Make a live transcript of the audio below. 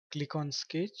Click on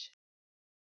sketch,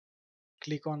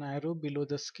 click on arrow below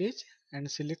the sketch and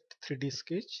select 3D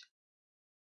sketch.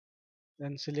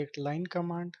 Then select line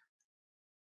command,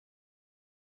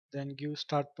 then give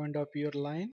start point of your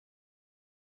line.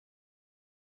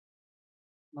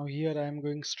 Now here I am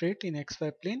going straight in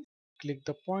XY plane. Click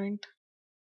the point,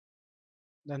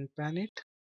 then pan it.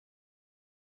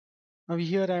 Now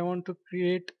here I want to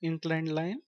create inclined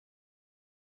line,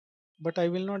 but I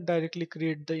will not directly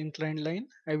create the inclined line.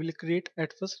 I will create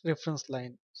at first reference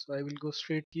line. So I will go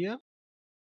straight here.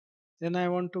 Then I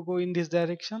want to go in this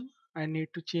direction. I need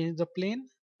to change the plane.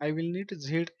 I will need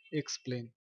ZX plane.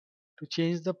 To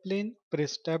change the plane,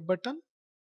 press tab button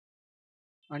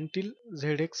until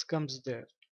ZX comes there.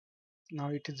 Now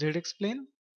it is ZX plane.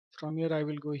 From here I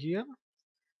will go here.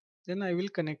 Then I will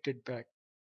connect it back.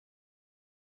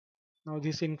 Now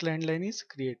this inclined line is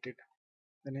created.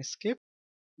 Then escape.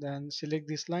 Then select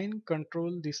this line,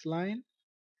 control this line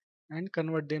and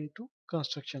convert them to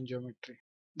construction geometry.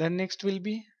 Then next will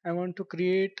be I want to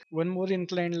create one more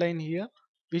inclined line here,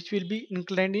 which will be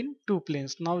inclined in two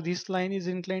planes. Now this line is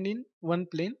inclined in one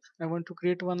plane. I want to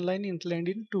create one line inclined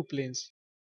in two planes.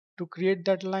 To create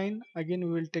that line, again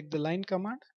we will take the line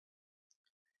command.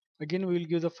 Again we will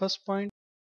give the first point.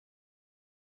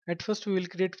 At first we will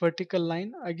create vertical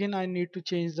line. Again I need to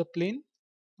change the plane.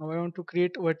 Now I want to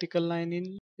create vertical line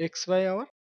in XY or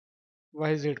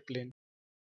YZ plane.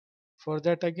 For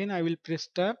that again I will press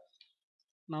tab.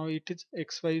 Now it is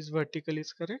XY is vertical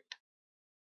is correct.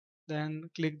 Then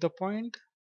click the point.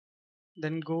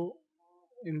 Then go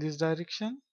in this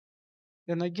direction.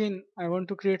 Then again I want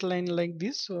to create a line like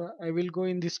this, so I will go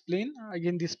in this plane.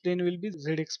 Again this plane will be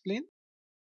ZX plane.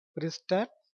 Press tab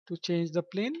to change the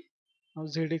plane. Now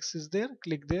ZX is there,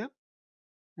 click there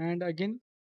and again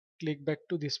click back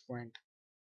to this point,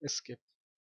 escape.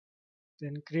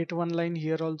 Then create one line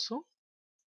here also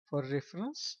for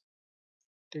reference.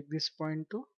 Take this point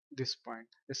to this point,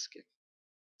 escape.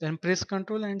 Then press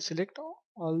Ctrl and select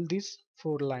all these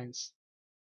four lines.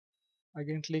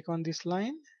 Again click on this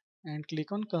line and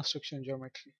click on construction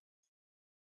geometry.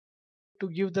 To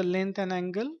give the length and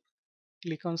angle,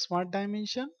 click on smart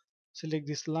dimension, select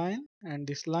this line and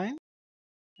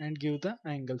give the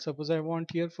angle. Suppose I want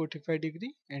here 45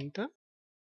 degree, enter.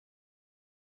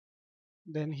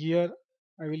 Then here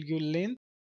I will give length.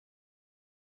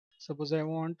 Suppose I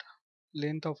want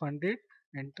length of 100,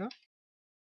 enter.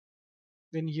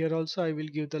 Then here also I will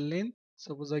give the length.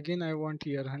 Suppose again I want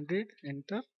here 100,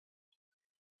 enter.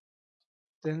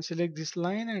 Then select this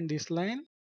line and this line.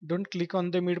 Don't click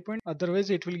on the midpoint, otherwise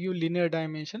it will give linear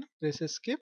dimension. Press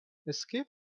escape, escape.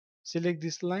 Select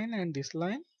this line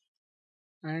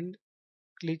and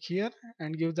click here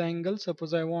and give the angle.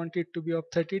 Suppose I want it to be of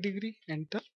 30 degree,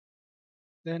 enter.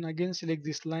 Then again select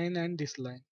this line and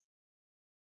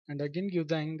again give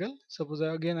the angle. Suppose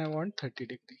again I want 30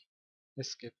 degree,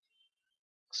 escape.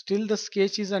 Still the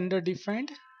sketch is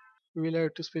underdefined. We will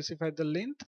have to specify the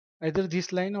length, either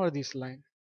this line or this line.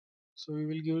 So we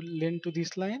will give length to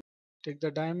this line, take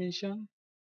the dimension,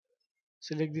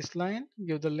 select this line,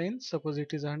 give the length. Suppose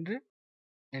it is 100,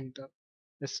 enter,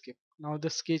 escape. Now the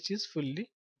sketch is fully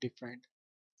defined.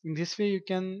 In this way you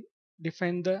can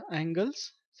define the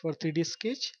angles for 3D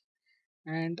sketch.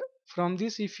 And from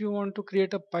this, if you want to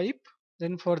create a pipe,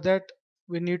 then for that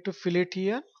we need to fillet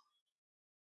here.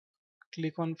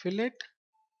 Click on fillet,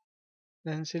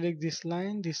 then select this line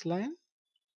and this line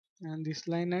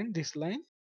and this line.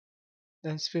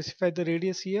 Then specify the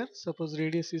radius here. Suppose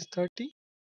radius is 30,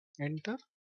 enter.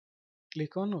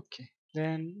 Click on OK.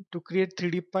 Then to create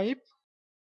 3D pipe,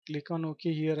 click on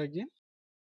OK here again.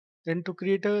 Then to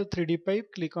create a 3D pipe,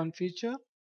 click on feature,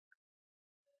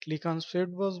 click on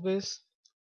swept boss base,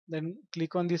 then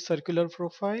click on this circular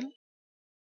profile.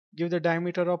 Give the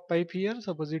diameter of pipe here.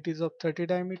 Suppose it is of 30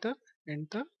 diameter,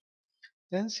 enter.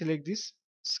 Then select this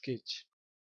sketch.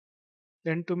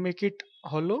 Then to make it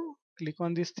hollow, click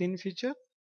on this thin feature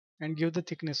and give the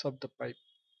thickness of the pipe.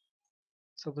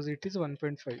 Suppose it is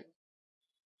 1.5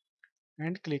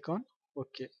 and click on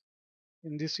OK.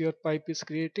 In this your pipe is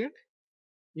created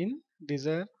in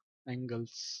desired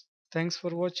angles. Thanks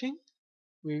for watching.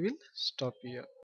 We will stop here.